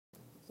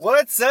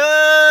What's up,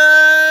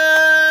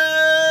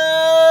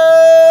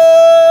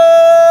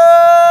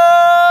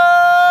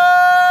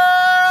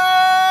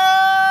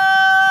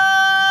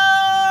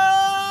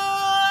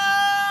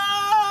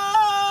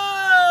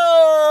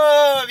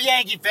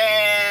 Yankee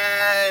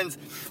fans?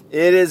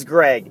 It is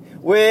Greg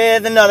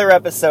with another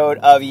episode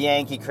of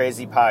Yankee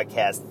Crazy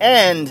Podcast.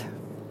 And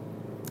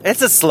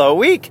it's a slow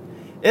week.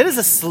 It is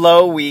a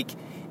slow week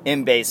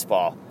in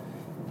baseball.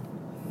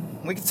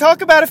 We can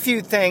talk about a few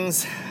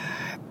things,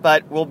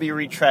 but we'll be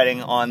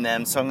retreading on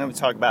them, so I'm going to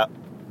talk about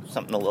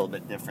something a little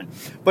bit different.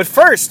 But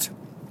first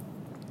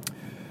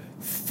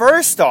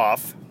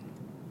off,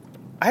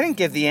 I didn't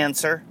give the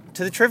answer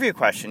to the trivia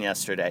question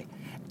yesterday.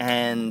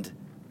 And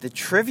the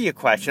trivia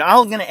question,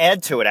 I'm going to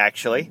add to it,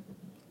 actually.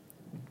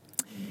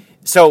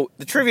 So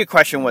the trivia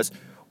question was,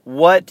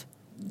 what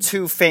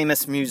two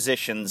famous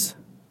musicians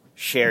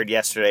shared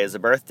yesterday as a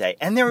birthday?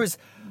 And there was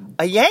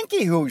a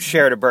Yankee who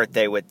shared a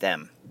birthday with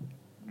them.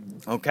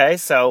 Okay,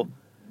 so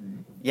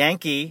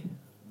Yankee,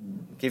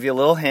 give you a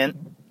little hint,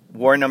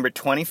 wore number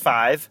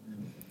 25,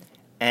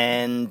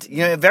 and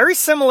very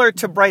similar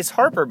to Bryce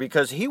Harper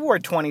because he wore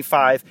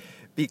 25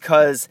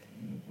 because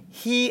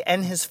he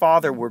and his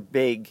father were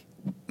big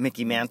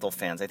Mickey Mantle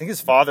fans. I think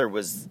his father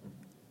was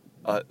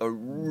a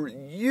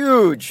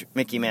huge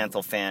Mickey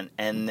Mantle fan,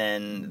 and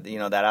then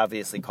that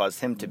obviously caused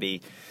him to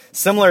be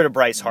similar to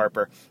Bryce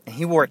Harper, and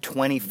he wore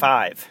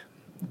 25.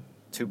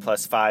 2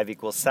 plus 5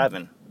 equals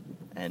 7.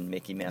 And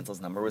Mickey Mantle's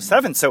number was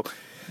 7. So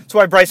that's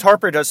why Bryce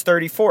Harper does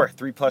 34,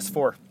 3 plus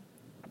 4.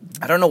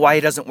 I don't know why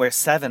he doesn't wear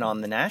 7 on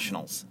the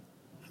Nationals.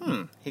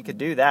 He could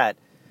do that.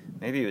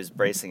 Maybe he was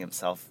bracing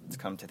himself to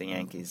come to the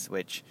Yankees,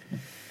 which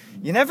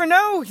you never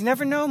know. You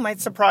never know. Might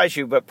surprise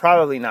you, but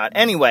probably not.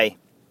 Anyway,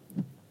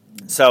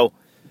 so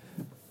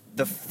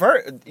the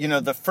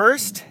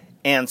first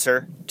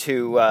answer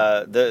to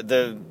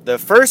the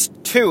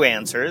first two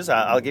answers,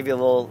 I'll give you a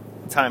little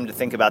time to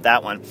think about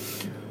that one.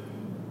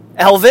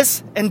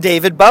 Elvis and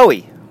David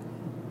Bowie.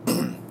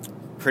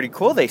 Pretty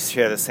cool they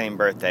share the same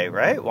birthday,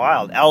 right?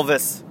 Wild.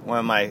 Elvis, one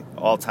of my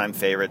all-time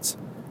favorites.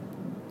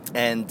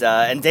 And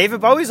David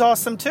Bowie's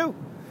awesome, too.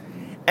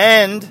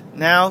 And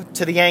now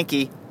to the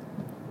Yankee.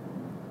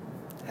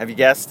 Have you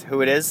guessed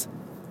who it is?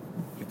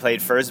 He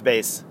played first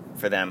base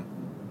for them.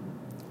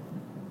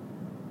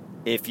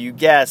 If you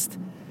guessed,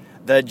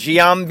 the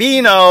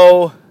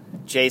Giambino,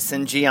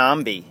 Jason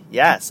Giambi.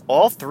 Yes,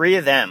 all three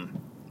of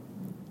them.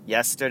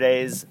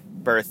 Yesterday's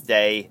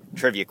birthday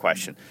trivia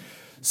question.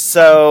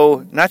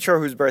 So, not sure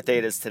whose birthday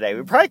it is today.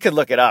 We probably could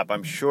look it up.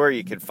 I'm sure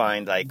you could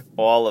find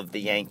all of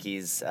the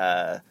Yankees,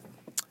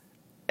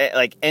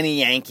 any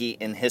Yankee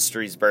in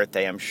history's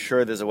birthday. I'm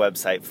sure there's a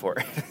website for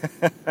it.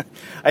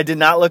 I did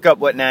not look up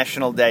what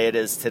national day it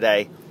is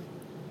today.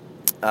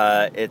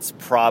 It's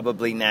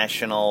probably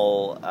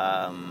National,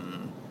 I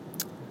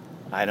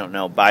don't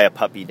know, Buy a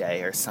Puppy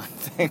Day or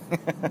something.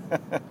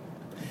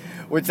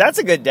 Which, that's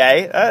a good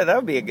day. That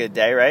would be a good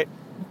day, right?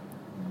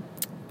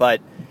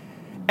 But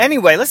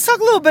anyway, let's talk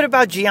a little bit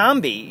about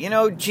Giambi.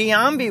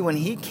 Giambi, when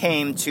he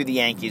came to the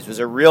Yankees, was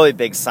a really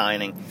big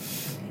signing.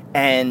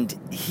 And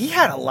he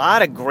had a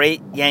lot of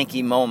great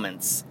Yankee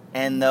moments.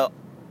 And the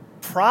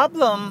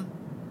problem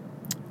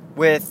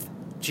with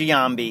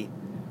Giambi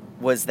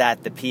was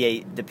that the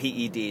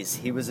PEDs.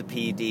 He was a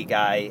PED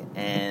guy.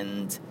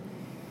 And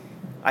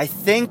I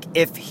think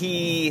if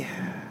he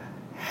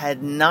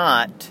had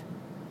not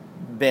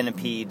been a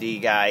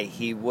PED guy,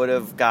 he would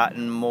have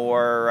gotten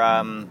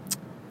more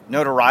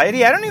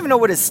notoriety. I don't even know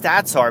what his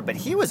stats are, but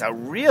he was a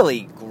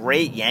really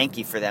great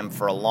Yankee for them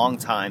for a long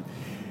time.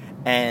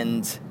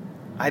 And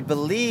I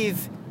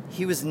believe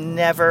he was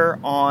never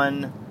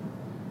on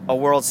a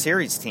World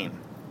Series team,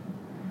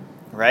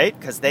 right?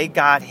 Because they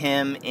got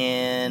him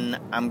in,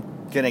 I'm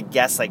going to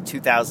guess,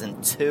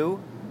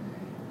 2002.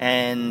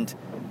 And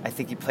I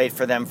think he played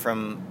for them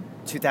from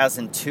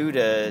 2002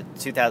 to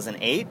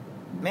 2008,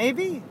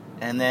 maybe?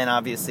 And then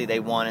obviously they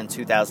won in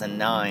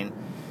 2009.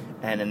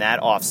 And in that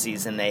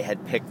offseason, they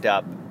had picked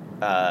up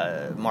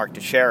Mark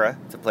Teixeira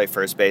to play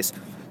first base.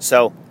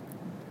 So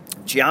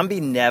Giambi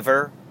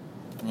never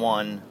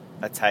won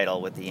a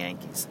title with the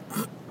Yankees.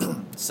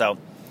 So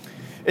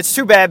it's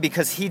too bad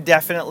because he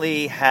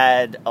definitely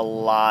had a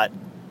lot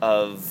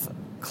of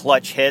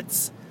clutch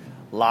hits,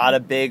 a lot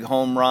of big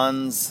home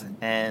runs,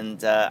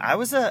 and I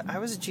was a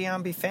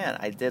Giambi fan.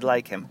 I did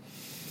like him.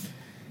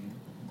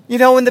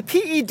 And the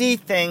PED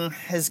thing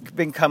has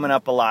been coming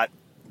up a lot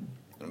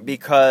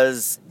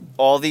because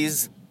all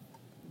these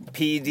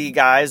PED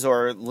guys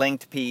or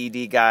linked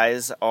PED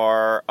guys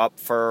are up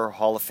for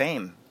Hall of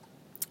Fame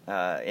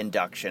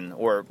induction,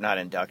 or not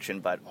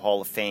induction, but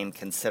Hall of Fame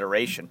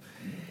consideration.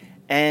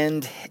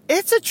 And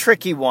it's a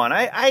tricky one.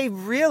 I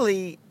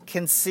really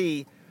can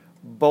see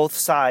both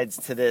sides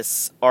to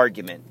this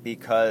argument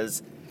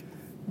because,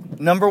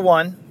 number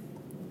one,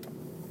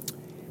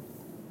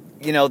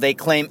 they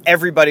claim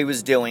everybody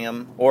was doing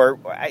them,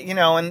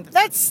 and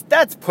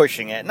that's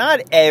pushing it.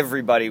 Not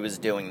everybody was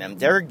doing them.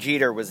 Derek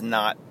Jeter was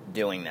not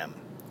doing them,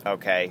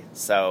 okay?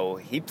 So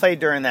he played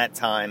during that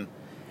time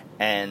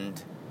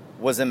and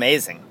was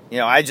amazing.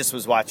 I just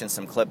was watching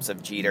some clips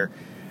of Jeter,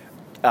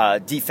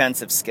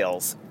 defensive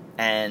skills.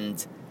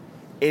 And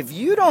if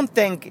you don't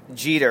think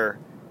Jeter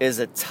is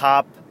a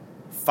top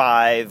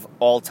 5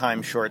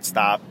 all-time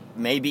shortstop,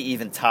 maybe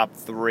even top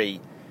 3,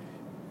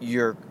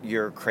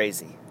 you're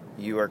crazy.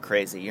 You are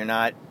crazy. You're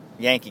not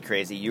Yankee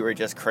crazy. You were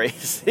just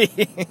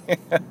crazy.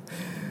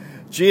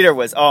 Jeter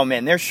was, oh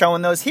man, they're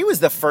showing those. He was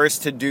the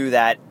first to do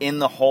that in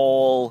the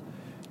whole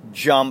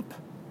jump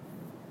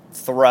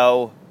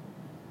throw.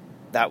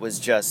 That was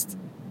just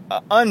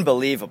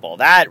unbelievable.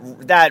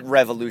 That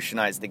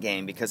revolutionized the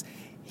game because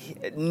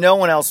no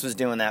one else was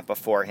doing that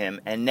before him.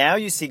 And now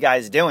you see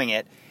guys doing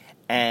it,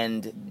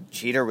 and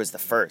Jeter was the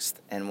first.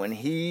 And when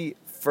he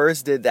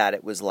first did that,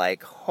 it was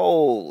like,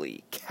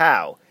 holy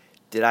cow.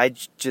 Did I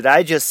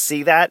just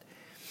see that?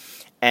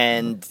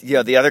 And,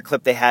 the other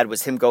clip they had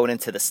was him going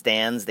into the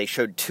stands. They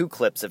showed 2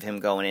 clips of him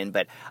going in,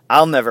 but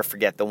I'll never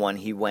forget the one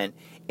he went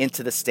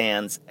into the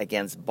stands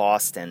against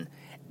Boston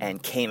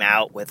and came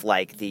out with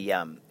he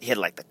had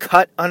the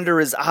cut under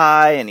his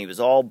eye and he was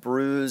all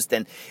bruised.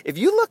 And if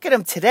you look at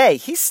him today,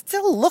 he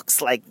still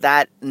looks like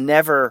that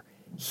never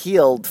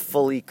healed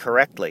fully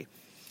correctly.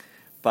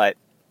 But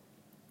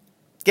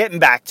getting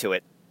back to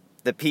it,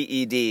 the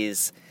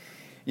PEDs,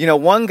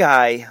 one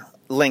guy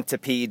linked to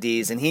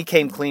PEDs and he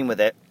came clean with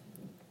it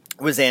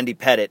was Andy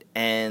Pettitte.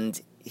 And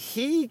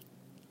he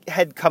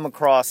had come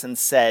across and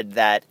said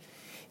that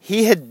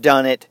he had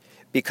done it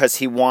because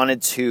he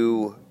wanted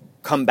to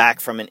come back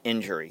from an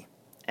injury.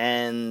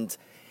 And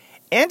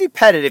Andy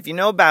Pettitte, if you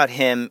know about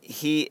him,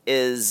 he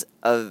is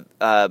a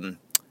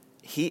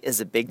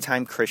big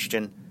time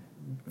Christian,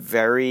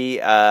 very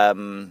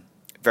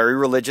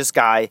religious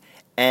guy,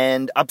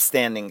 and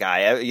upstanding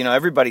guy.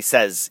 Everybody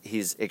says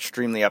he's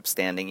extremely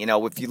upstanding.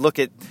 If you look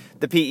at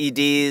the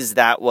PEDs,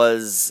 that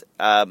was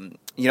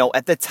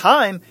at the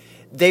time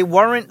they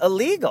weren't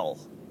illegal.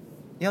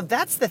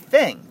 That's the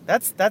thing.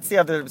 That's the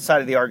other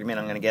side of the argument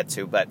I'm going to get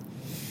to. But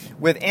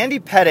with Andy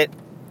Pettitte,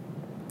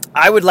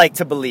 I would like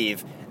to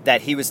believe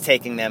that he was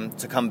taking them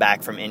to come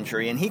back from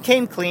injury. And he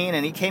came clean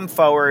and he came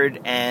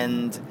forward.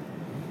 And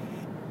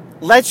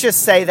let's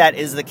just say that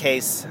is the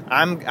case.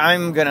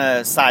 I'm going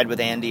to side with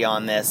Andy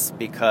on this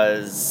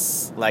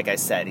because, like I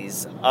said,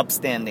 he's an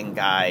upstanding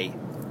guy,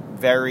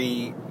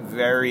 very,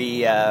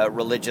 very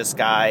religious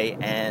guy.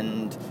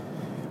 And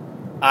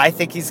I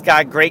think he's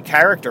got great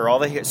character, all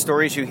the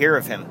stories you hear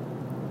of him.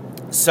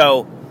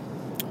 So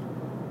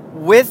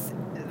with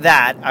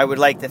that, I would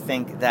like to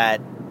think that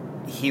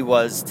he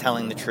was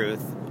telling the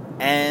truth.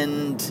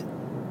 And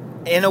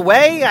in a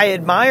way, I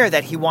admire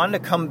that he wanted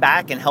to come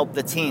back and help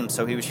the team.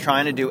 So he was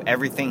trying to do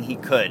everything he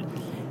could.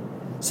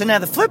 So now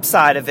the flip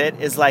side of it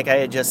is, like I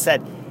had just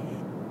said,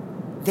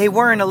 they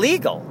weren't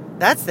illegal.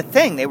 That's the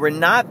thing. They were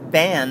not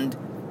banned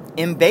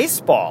in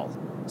baseball.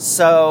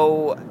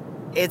 So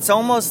it's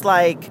almost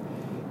like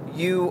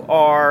you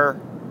are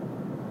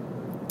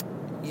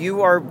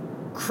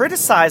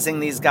criticizing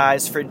these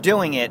guys for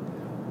doing it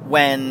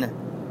when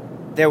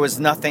there was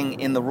nothing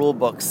in the rule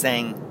book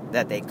saying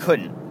that they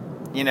couldn't.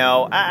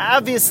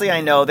 Obviously I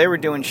know they were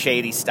doing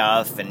shady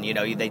stuff, and,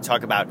 they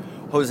talk about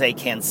Jose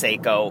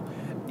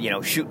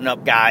Canseco, shooting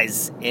up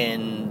guys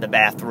in the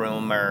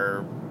bathroom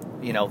or,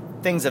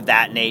 things of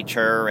that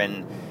nature,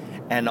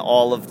 and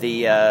all of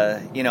the,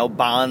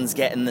 Bonds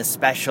getting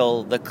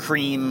the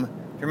cream.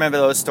 You remember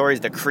those stories,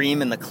 the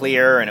cream and the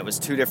clear, and it was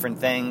 2 different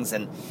things,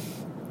 and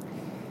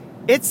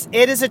it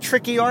is a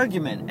tricky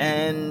argument,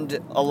 and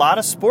a lot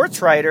of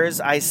sports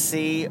writers I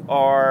see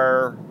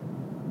are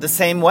the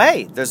same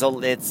way.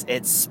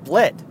 It's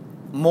split.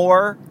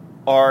 More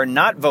are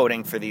not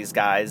voting for these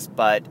guys,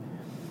 but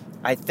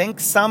I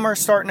think some are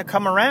starting to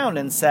come around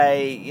and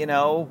say,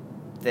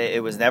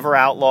 it was never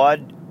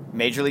outlawed.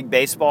 Major League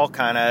Baseball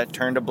kind of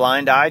turned a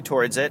blind eye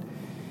towards it.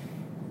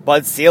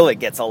 Bud Selig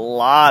gets a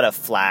lot of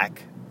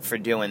flack for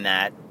doing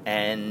that,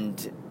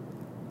 and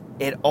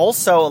it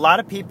also, a lot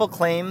of people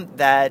claim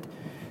that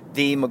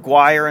the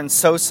McGwire and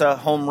Sosa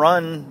home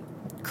run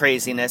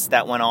craziness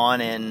that went on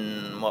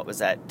in,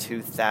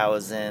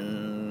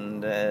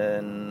 2000,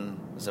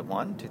 was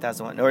it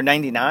 2001? Or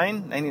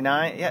 99?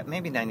 99? Yeah,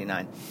 maybe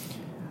 99,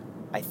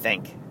 I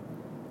think.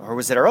 Or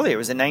was it earlier?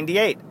 Was it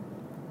 98?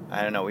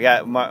 I don't know. We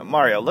got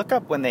Mario, look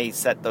up when they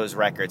set those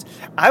records.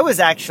 I was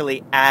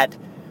actually at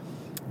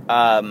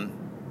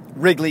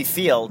Wrigley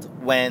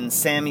Field when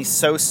Sammy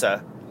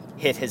Sosa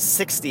hit his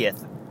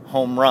 60th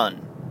home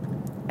run,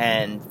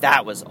 and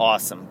that was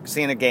awesome.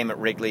 Seeing a game at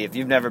Wrigley, if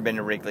you've never been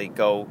to Wrigley,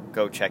 go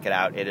check it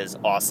out. It is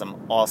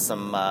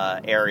awesome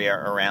area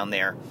around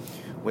there.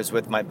 Was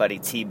with my buddy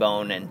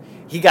T-Bone, and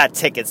he got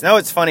tickets. Now,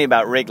 what's funny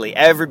about Wrigley,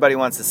 everybody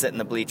wants to sit in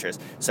the bleachers,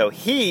 so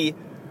he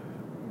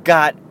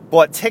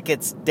bought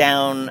tickets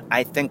down,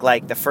 I think,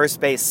 like the first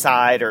base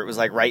side, or it was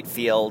like right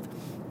field,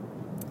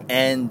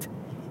 and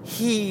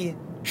he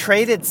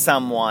traded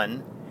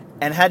someone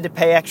and had to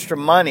pay extra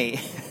money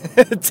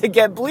to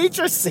get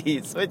bleacher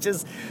seats, which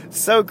is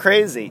so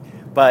crazy.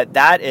 But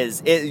that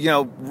is,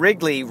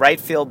 Wrigley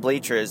right field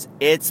bleachers,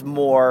 it's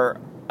more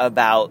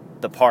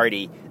about the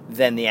party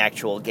than the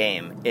actual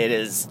game. It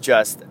is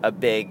just a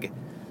big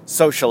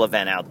social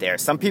event out there.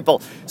 Some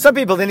people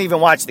didn't even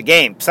watch the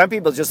game. Some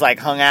people just like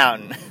hung out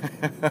and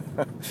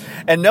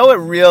it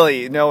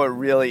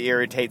really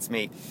irritates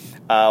me.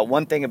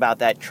 One thing about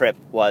that trip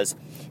was,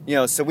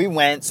 so we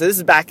went. So this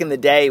is back in the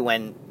day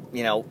when,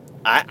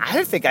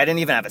 I think I didn't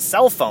even have a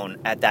cell phone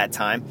at that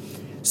time.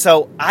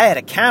 So I had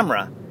a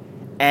camera,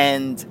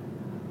 and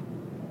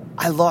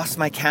I lost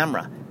my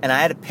camera. And I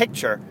had a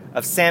picture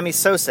of Sammy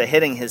Sosa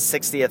hitting his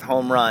 60th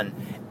home run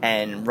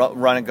and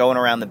going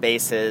around the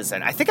bases.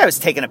 And I think I was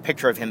taking a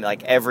picture of him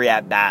like every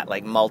at bat,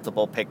 like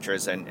multiple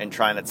pictures, and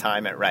trying to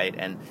time it right.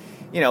 And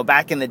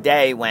back in the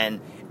day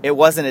when it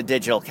wasn't a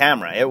digital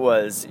camera, it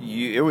was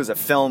a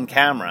film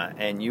camera,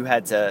 and you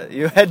had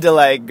to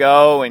like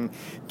go and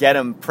get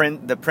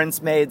the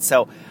prints made.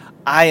 So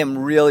I am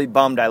really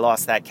bummed I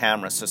lost that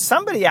camera. So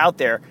somebody out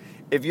there,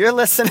 if you're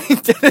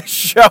listening to this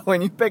show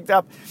and you picked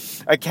up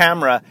a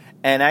camera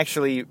and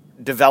actually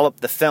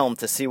developed the film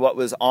to see what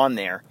was on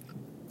there,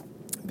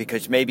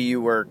 because maybe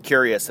you were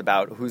curious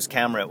about whose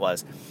camera it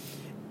was.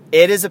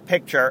 It is a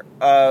picture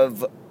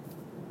of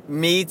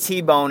me,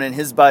 T-Bone, and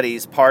his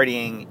buddies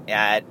partying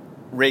at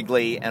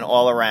Wrigley and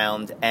all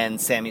around,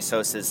 and Sammy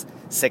Sosa's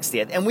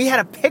 60th. And we had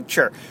a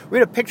picture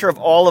of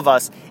all of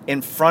us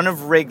in front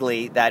of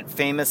Wrigley, that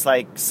famous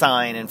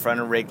sign in front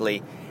of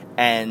Wrigley,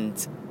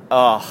 and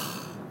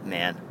oh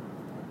man,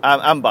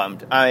 I'm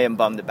bummed. I am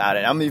bummed about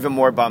it. I'm even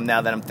more bummed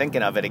now that I'm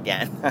thinking of it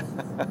again.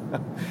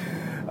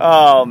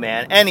 Oh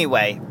man.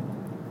 Anyway,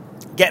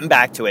 getting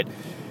back to it,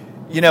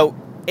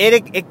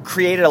 it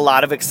created a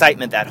lot of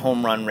excitement, that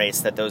home run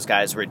race that those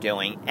guys were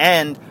doing,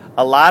 and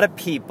a lot of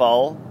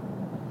people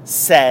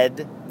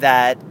said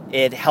that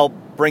it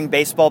helped bring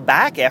baseball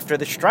back after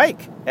the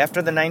strike,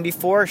 after the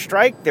 '94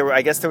 strike.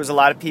 I guess there was a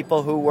lot of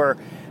people who were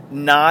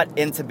not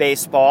into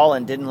baseball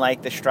and didn't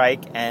like the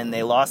strike, and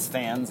they lost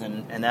fans,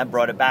 and that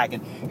brought it back.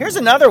 And here's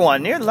another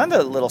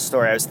little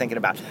story I was thinking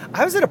about.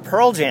 I was at a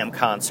Pearl Jam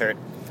concert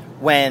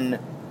when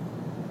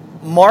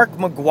Mark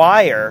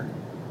McGwire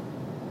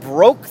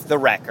broke the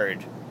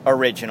record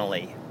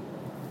originally,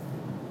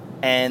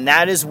 and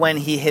that is when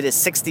he hit his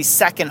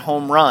 62nd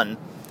home run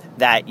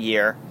that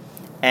year.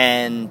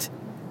 And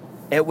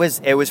it was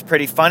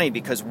pretty funny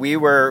because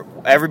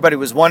everybody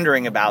was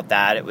wondering about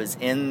that. It was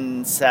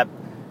in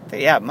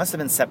it must have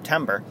been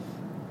September.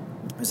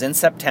 It was in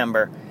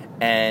September,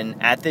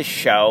 and at this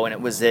show, and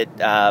it was at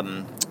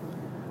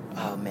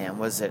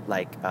was it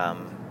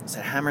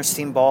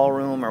Hammerstein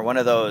Ballroom or one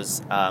of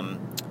those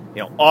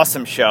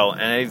awesome show.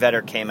 And Eddie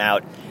Vedder came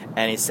out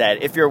and he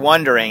said, if you're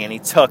wondering, and he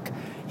took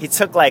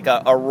like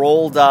a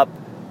rolled up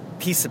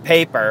piece of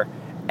paper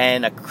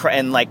and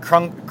crinkled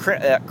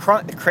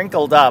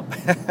up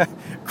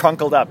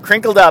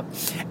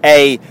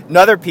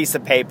another piece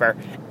of paper,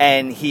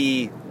 and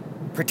he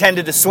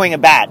pretended to swing a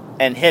bat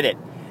and hit it,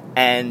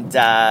 and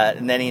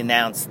then he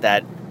announced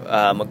that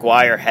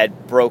McGwire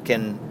had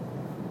broken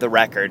the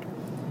record,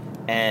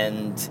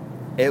 and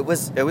it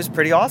was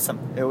pretty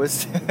awesome. It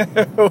was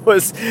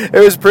it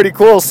was pretty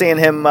cool seeing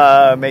him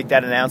make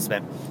that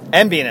announcement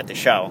and being at the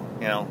show.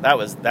 That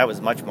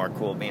was much more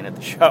cool being at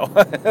the show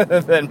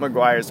than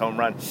McGwire's home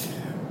run,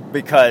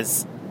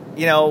 because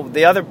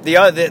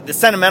the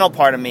sentimental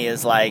part of me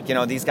is like,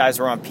 these guys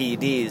were on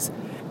PEDs,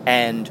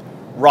 and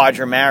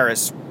Roger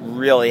Maris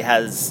really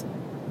has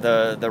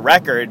the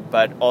record,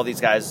 but all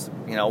these guys,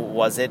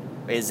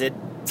 is it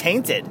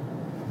tainted?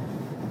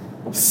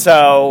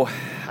 So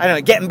I don't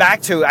know. Getting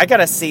back to, I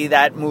gotta see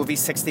that movie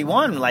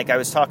 61, like I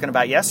was talking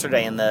about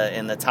yesterday in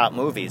the top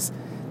movies.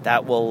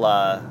 That will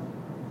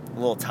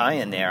little tie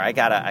in there. I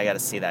gotta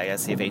see that. I gotta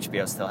see if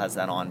HBO still has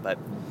that on. But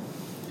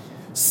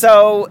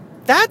so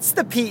that's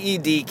the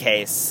PED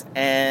case.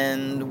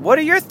 And what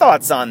are your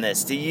thoughts on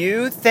this? Do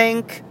you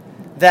think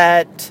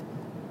that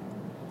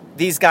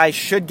these guys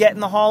should get in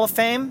the Hall of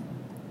Fame,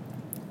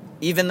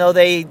 even though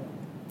they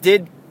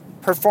did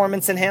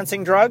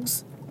performance-enhancing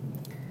drugs?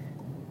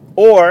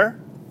 Or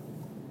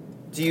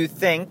do you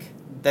think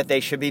that they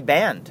should be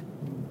banned?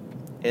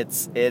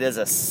 It is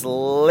a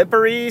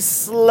slippery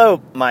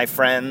slope, my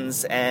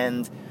friends.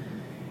 And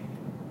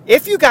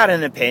if you got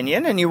an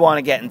opinion and you want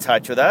to get in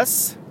touch with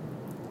us,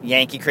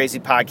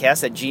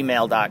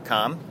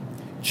 yankeecrazypodcast@gmail.com.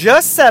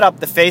 Just set up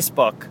the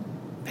Facebook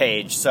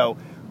page. So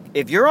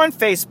if you're on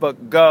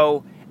Facebook,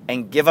 go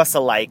and give us a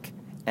like,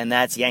 and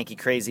that's Yankee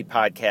Crazy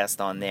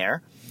Podcast on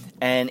there.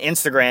 And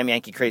Instagram,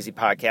 Yankee Crazy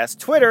Podcast.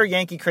 Twitter,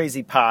 Yankee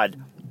Crazy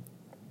Pod.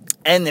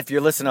 And if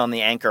you're listening on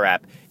the Anchor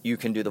app, you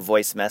can do the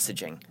voice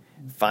messaging.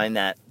 Find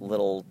that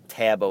little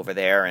tab over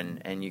there,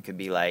 and you can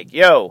be like,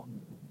 yo,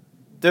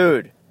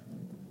 dude,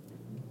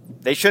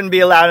 they shouldn't be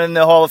allowed in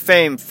the Hall of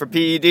Fame for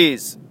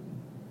PEDs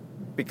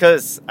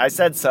because I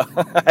said so.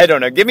 I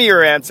don't know. Give me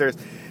your answers,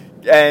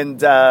 and,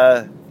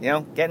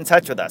 get in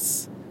touch with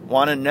us.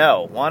 Want to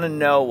know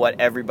what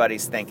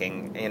everybody's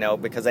thinking,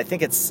 because I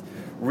think it's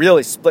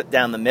really split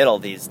down the middle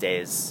these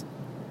days.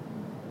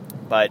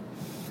 But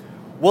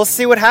we'll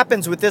see what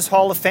happens with this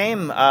Hall of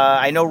Fame.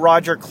 I know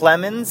Roger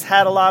Clemens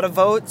had a lot of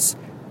votes.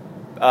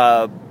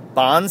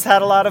 Bonds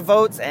had a lot of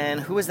votes, and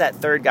who was that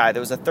third guy? There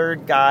was a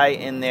third guy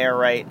in there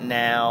right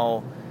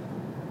now.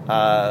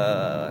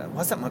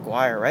 Wasn't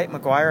McGuire, right?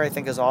 McGuire, I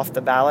think, is off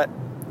the ballot.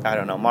 I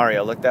don't know.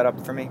 Mario, look that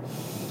up for me.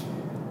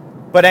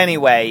 But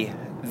anyway,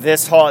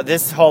 this Hall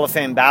of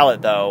Fame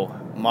ballot, though,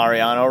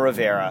 Mariano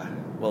Rivera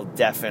will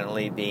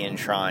definitely be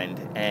enshrined.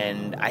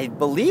 And I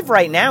believe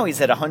right now he's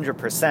at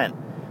 100%,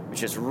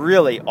 which is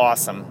really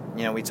awesome.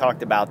 You know, we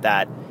talked about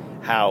that,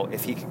 how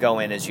if he could go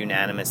in as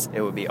unanimous,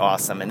 it would be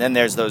awesome. And then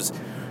there's those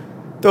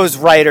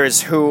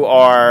writers who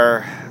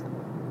are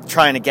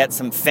trying to get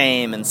some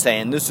fame and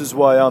saying, this is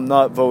why I'm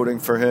not voting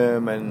for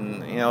him.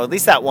 And, you know, at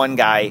least that one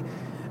guy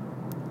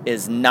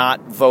is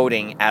not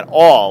voting at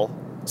all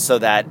so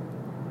that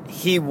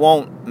he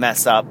won't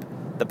mess up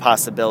the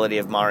possibility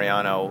of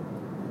Mariano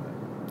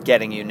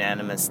getting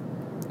unanimous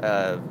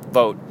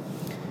vote,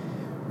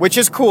 which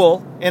is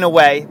cool in a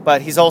way,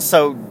 but he's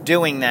also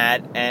doing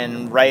that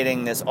and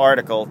writing this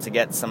article to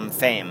get some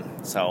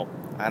fame. So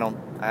I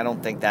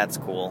don't think that's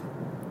cool.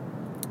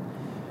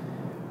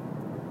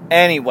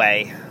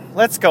 Anyway,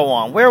 let's go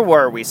on. Where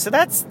were we? So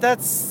that's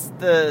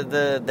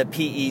the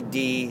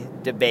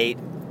PED debate.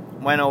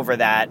 Went over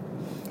that.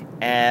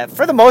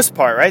 For the most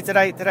part, right? Did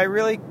I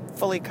really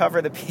fully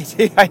cover the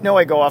PED? I know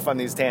I go off on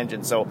these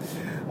tangents, so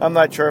I'm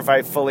not sure if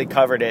I fully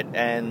covered it.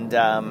 And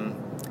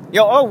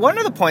one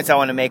of the points I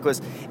want to make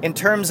was in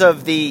terms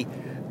of it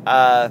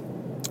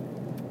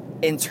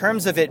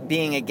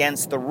being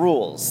against the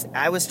rules.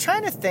 I was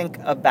trying to think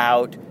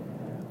about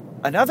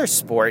another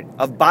sport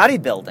of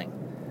bodybuilding.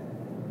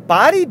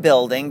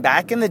 Bodybuilding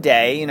back in the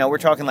day, you know, we're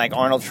talking like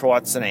Arnold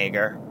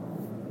Schwarzenegger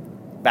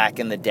back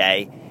in the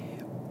day.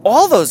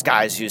 All those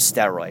guys used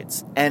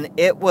steroids, and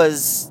it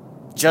was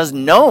just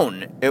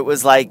known. It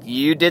was like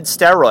you did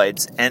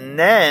steroids, and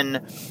then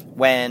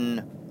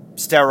when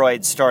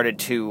steroids started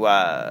to,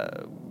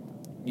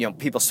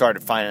 people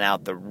started finding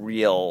out the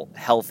real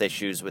health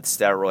issues with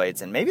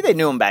steroids, and maybe they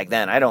knew them back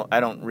then. I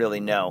don't really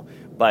know,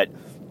 but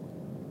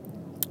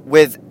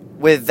with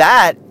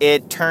that,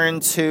 it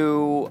turned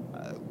to,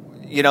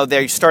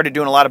 they started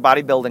doing a lot of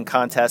bodybuilding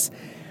contests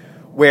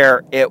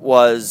where it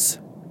was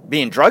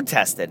being drug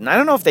tested. And I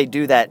don't know if they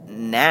do that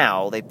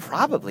now. They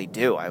probably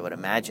do, I would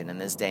imagine, in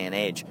this day and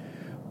age.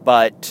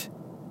 But,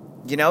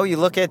 you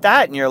look at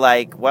that and you're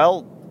like,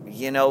 well,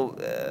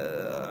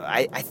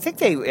 I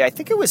think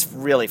it was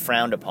really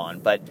frowned upon.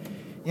 But,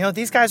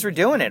 these guys were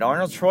doing it.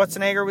 Arnold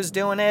Schwarzenegger was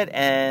doing it.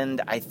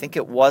 And I think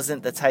it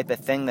wasn't the type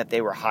of thing that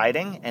they were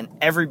hiding. And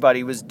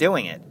everybody was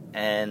doing it.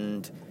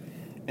 And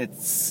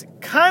it's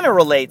kind of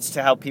relates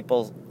to how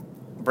people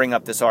bring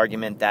up this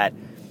argument that,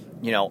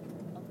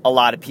 a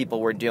lot of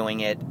people were doing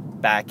it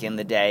back in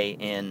the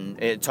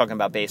day talking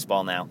about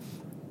baseball now.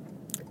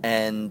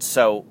 And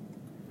so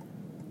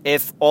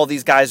if all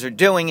these guys are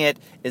doing it,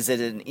 is it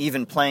an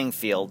even playing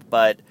field?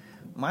 But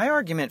my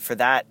argument for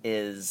that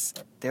is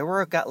there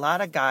were a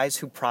lot of guys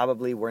who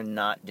probably were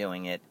not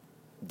doing it,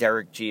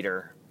 Derek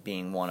Jeter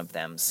being one of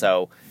them.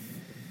 So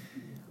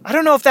I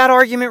don't know if that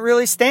argument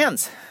really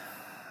stands.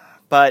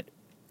 But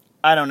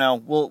I don't know.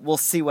 We'll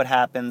see what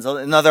happens.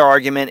 Another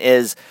argument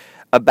is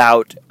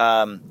about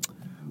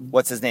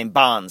what's his name,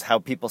 Bonds. How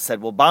people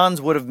said, well, Bonds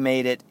would have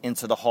made it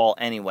into the Hall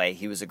anyway.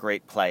 He was a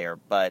great player,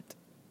 but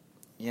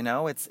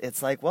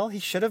it's like, well, he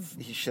should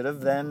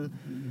have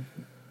then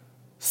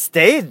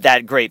stayed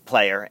that great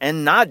player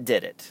and not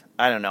did it.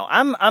 I don't know.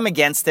 I'm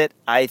against it.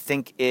 I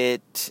think they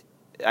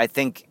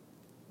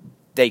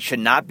should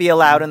not be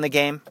allowed in the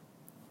game.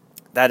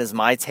 That is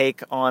my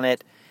take on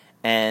it.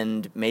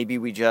 And maybe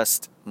we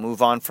just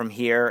move on from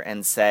here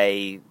and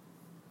say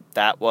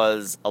that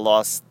was a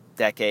lost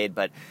decade.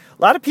 But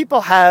a lot of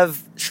people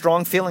have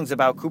strong feelings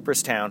about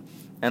Cooperstown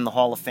and the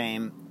Hall of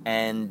Fame,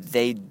 and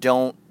they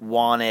don't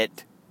want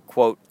it,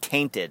 quote,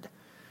 tainted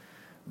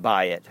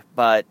by it.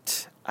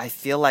 But I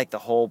feel like the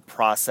whole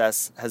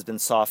process has been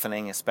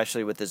softening,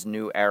 especially with this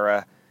new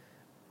era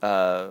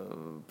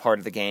part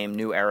of the game,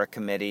 new era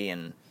committee,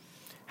 and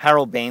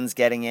Harold Baines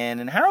getting in.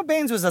 And Harold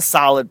Baines was a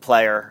solid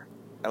player.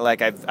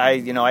 Like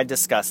I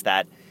discussed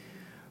that,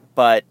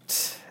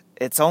 but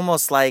it's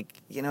almost like,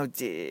 do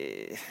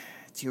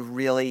you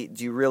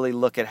really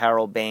look at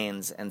Harold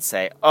Baines and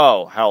say,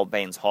 oh, Harold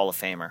Baines, Hall of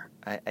Famer?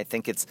 I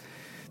think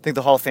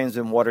the Hall of Fame's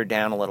been watered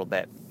down a little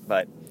bit,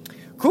 but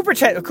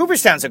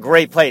Cooperstown's a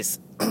great place.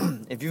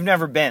 If you've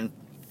never been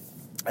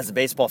as a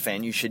baseball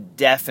fan, you should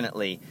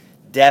definitely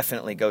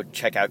go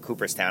check out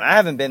Cooperstown. I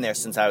haven't been there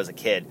since I was a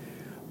kid,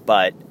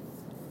 but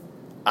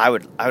I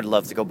would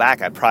love to go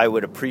back. I probably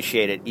would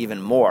appreciate it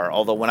even more.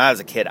 Although when I was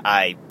a kid,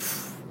 I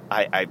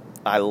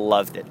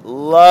loved it.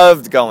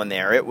 Loved going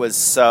there. It was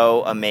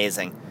so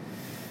amazing.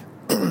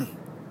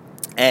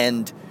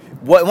 And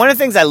one of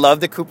the things I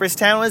loved at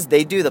Cooperstown was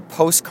they do the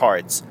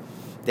postcards.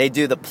 They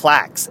do the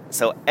plaques.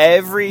 So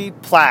every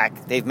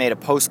plaque they've made a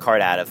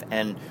postcard out of.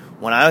 And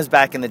when I was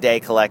back in the day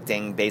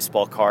collecting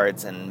baseball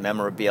cards and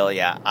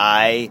memorabilia,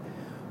 I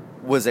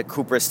was at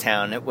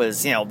Cooperstown. It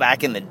was,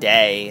 back in the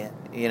day,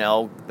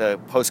 the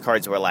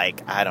postcards were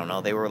like, I don't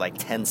know, they were like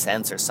 10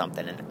 cents or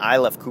something. And I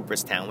left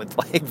Cooperstown with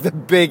like the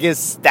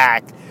biggest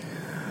stack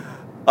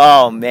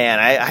Oh man,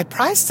 I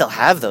probably still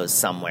have those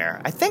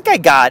somewhere. I think I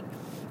got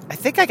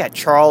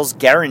Charles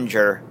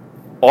Gehringer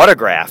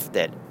autographed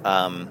it.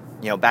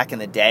 Back in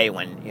the day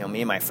when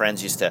me and my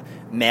friends used to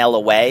mail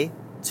away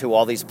to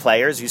all these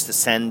players, used to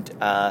send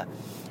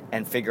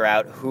and figure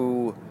out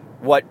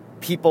what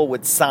people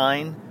would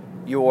sign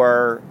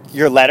your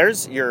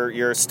letters,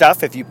 your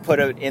stuff if you put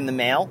it in the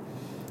mail.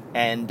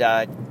 And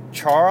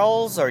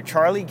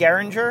Charlie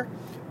Gehringer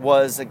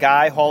was a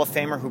guy, Hall of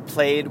Famer, who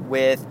played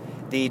with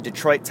the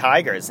Detroit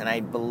Tigers, and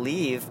I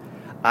believe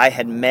I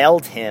had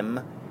mailed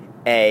him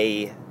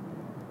a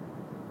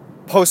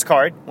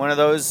postcard, one of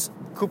those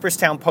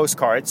Cooperstown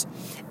postcards,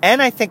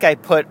 and I think I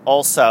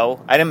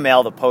didn't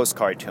mail the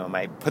postcard to him.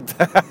 I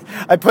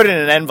put it in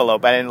an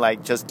envelope. I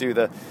didn't just do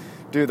the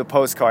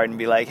postcard and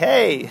be like,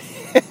 hey,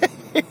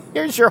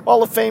 here's your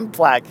Hall of Fame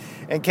plaque,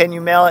 and can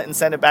you mail it and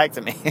send it back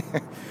to me?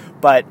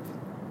 But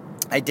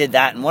I did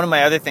that, and one of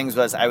my other things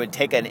was I would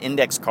take an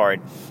index card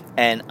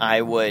and I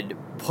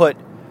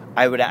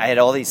had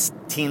all these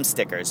team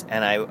stickers,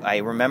 and I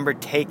remember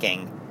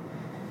crazy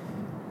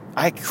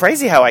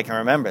how I can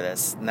remember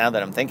this now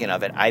that I'm thinking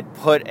of it. I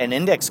put an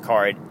index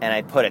card and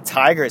I put a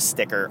Tigers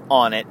sticker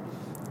on it,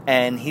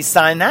 and he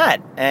signed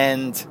that,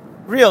 and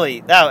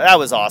really that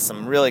was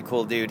awesome. Really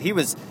cool dude. He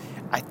was,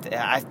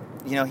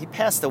 he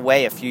passed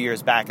away a few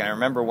years back, and I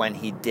remember when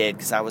he did,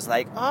 because I was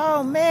like,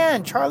 oh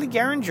man, Charlie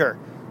Gehringer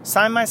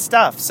signed my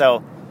stuff.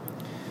 So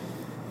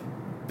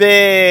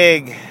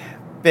big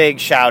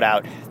shout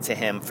out to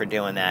him for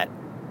doing that.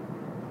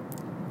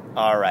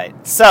 All right,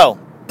 so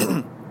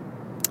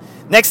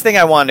next thing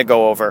I wanted to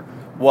go over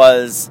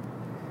was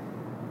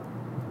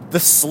the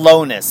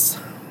slowness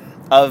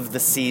of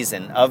the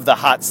season, of the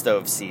hot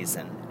stove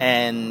season.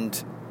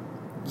 And,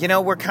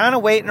 we're kind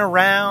of waiting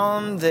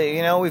around.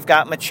 We've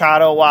got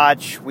Machado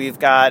watch. We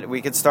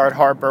could start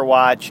Harper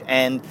watch.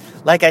 And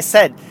like I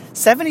said,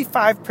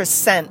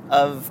 75%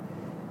 of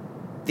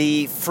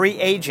the free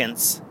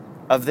agents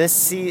of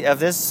this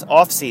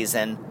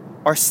offseason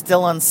are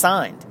still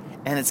unsigned.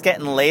 And it's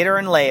getting later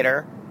and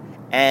later.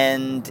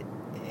 And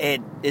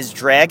it is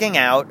dragging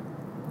out,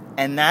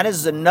 and that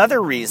is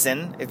another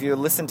reason, if you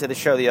listened to the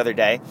show the other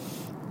day,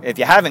 if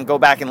you haven't, go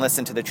back and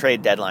listen to the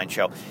trade deadline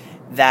show,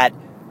 that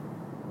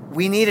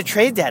we need a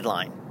trade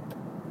deadline.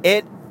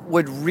 It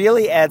would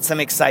really add some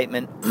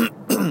excitement,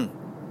 and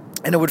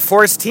it would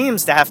force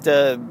teams to have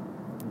to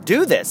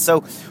do this.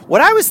 So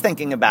what I was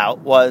thinking about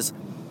was,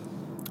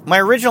 my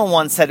original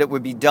one said it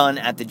would be done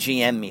at the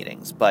GM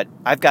meetings, but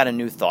I've got a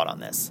new thought on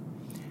this.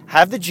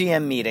 Have the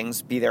GM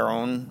meetings be their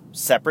own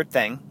separate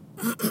thing.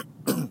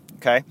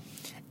 Okay,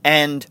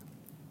 and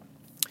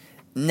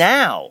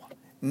now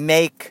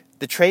make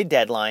the trade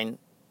deadline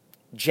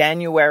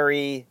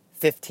January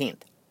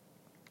 15th.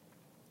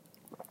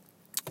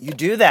 You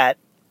do that,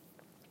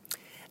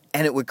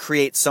 and it would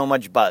create so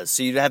much buzz.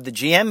 So you'd have the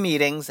GM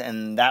meetings,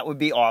 and that would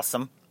be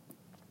awesome.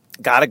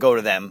 Got to go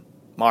to them.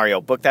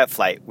 Mario, book that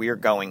flight. We are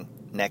going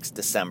next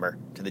December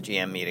to the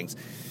GM meetings.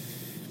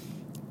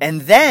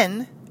 And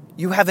then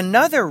you have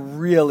another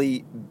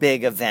really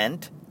big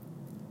event,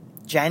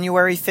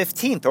 January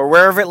 15th, or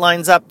wherever it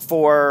lines up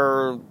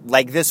for,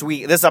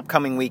 this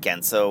upcoming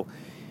weekend. So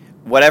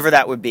whatever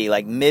that would be,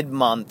 like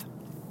mid-month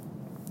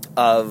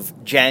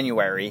of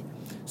January.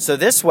 So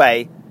this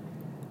way,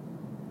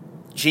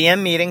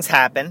 GM meetings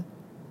happen.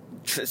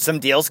 Some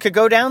deals could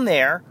go down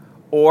there,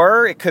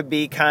 or it could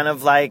be kind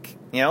of like,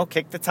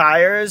 kick the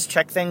tires,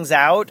 check things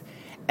out,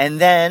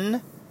 and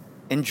then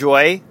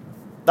enjoy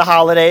the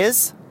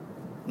holidays,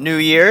 New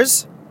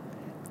Year's,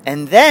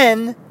 and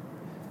then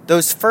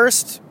those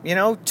first,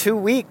 2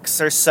 weeks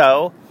or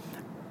so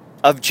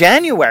of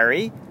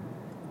January,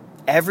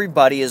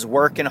 everybody is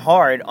working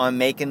hard on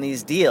making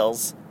these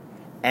deals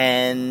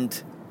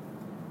and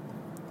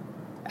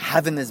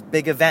having this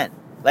big event.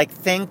 Like,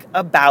 think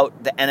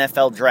about the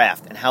NFL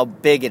draft and how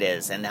big it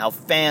is and how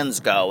fans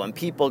go and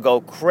people go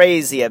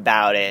crazy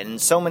about it and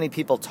so many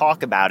people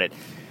talk about it.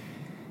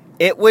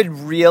 It would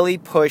really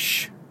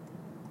push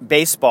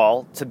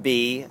baseball to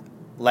be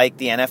like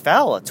the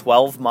NFL, a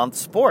 12-month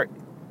sport.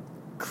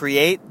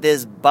 Create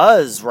this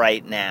buzz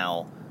right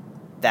now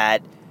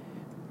that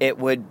it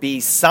would be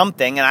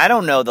something, and I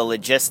don't know the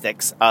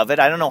logistics of it.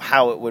 I don't know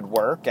how it would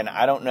work, and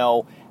I don't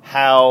know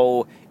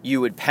how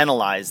you would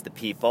penalize the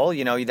people.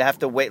 You'd have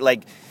to wait,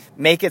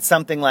 make it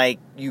something like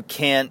you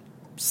can't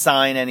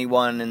sign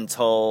anyone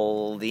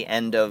until the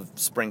end of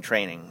spring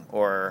training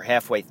or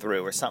halfway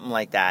through or something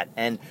like that,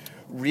 and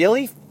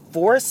really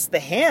force the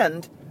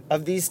hand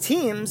of these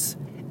teams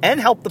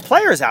and help the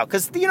players out.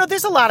 Because,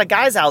 there's a lot of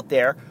guys out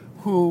there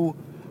who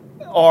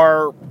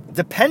are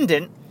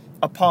dependent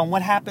upon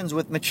what happens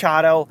with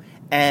Machado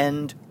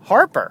and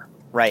Harper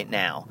right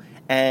now.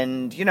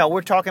 And,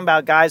 we're talking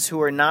about guys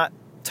who are not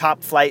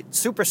top flight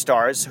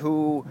superstars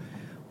who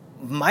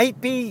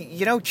might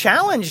be,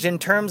 challenged in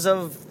terms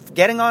of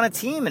getting on a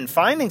team and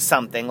finding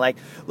something. Like,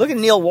 look at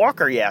Neil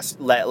Walker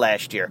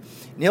last year.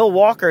 Neil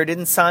Walker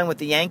didn't sign with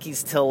the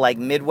Yankees till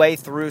midway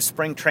through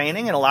spring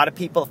training, and a lot of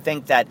people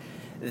think that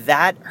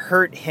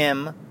hurt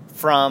him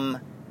from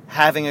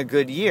having a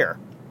good year.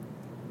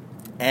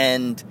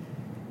 And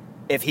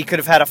if he could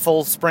have had a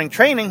full spring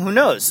training, who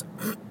knows?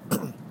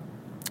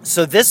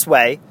 So this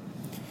way,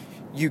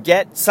 you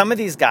get some of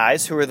these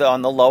guys who are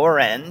on the lower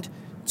end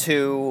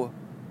to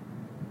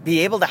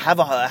be able to have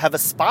a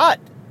spot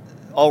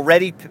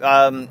already,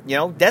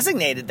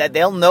 designated, that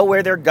they'll know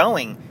where they're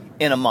going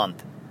in a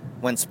month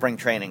when spring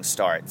training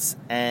starts.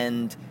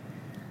 And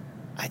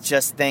I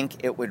just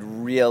think it would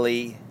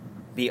really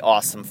be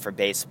awesome for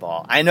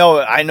baseball. I know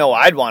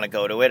I'd want to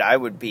go to it. I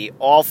would be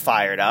all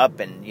fired up,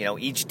 and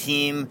each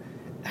team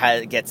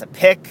gets a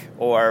pick,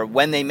 or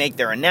when they make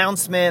their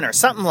announcement or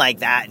something like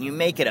that, and you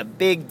make it a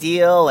big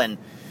deal, and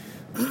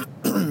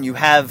you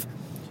have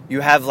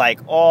like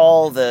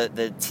all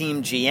the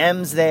team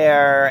GMs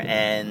there,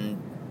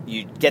 and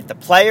you get the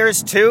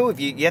players too. If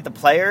you get the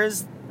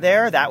players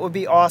there, that would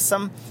be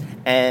awesome.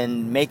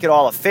 And make it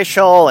all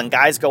official, and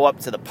guys go up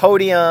to the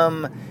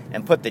podium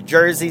and put the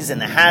jerseys and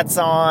the hats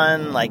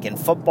on, like in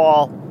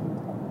football.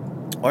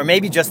 Or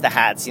maybe just the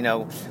hats,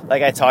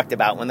 like I talked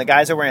about. When the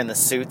guys are wearing the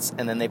suits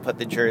and then they put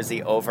the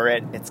jersey over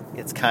it,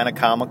 it's kind of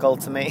comical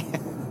to me.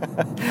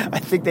 I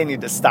think they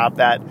need to stop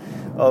that.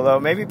 Although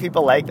maybe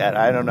people like that.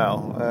 I don't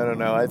know.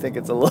 I think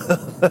it's a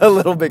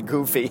little bit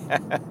goofy.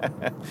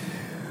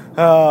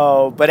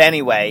 Oh, but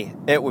anyway,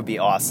 it would be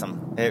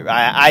awesome.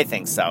 I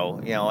think so.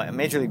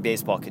 Major League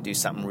Baseball could do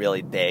something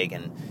really big,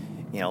 and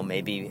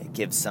maybe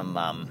give some,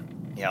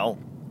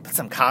 put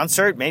some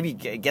concert, maybe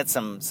get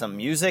some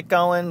music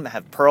going,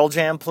 have Pearl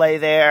Jam play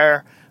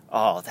there.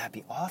 Oh, that'd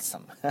be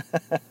awesome.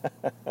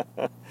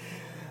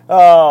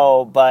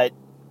 Oh, but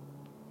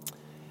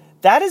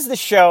that is the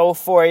show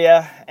for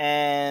you,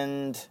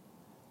 and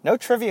no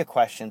trivia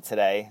question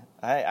today.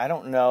 I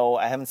don't know.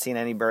 I haven't seen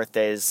any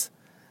birthdays.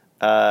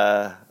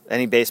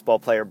 Any baseball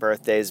player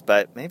birthdays,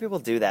 but maybe we'll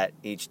do that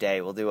each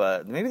day. We'll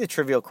do maybe the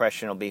trivial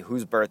question will be,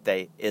 whose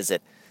birthday is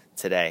it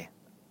today?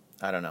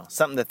 I don't know.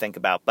 Something to think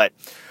about. But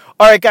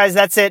all right, guys,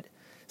 that's it.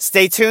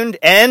 Stay tuned,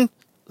 and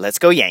let's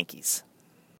go Yankees.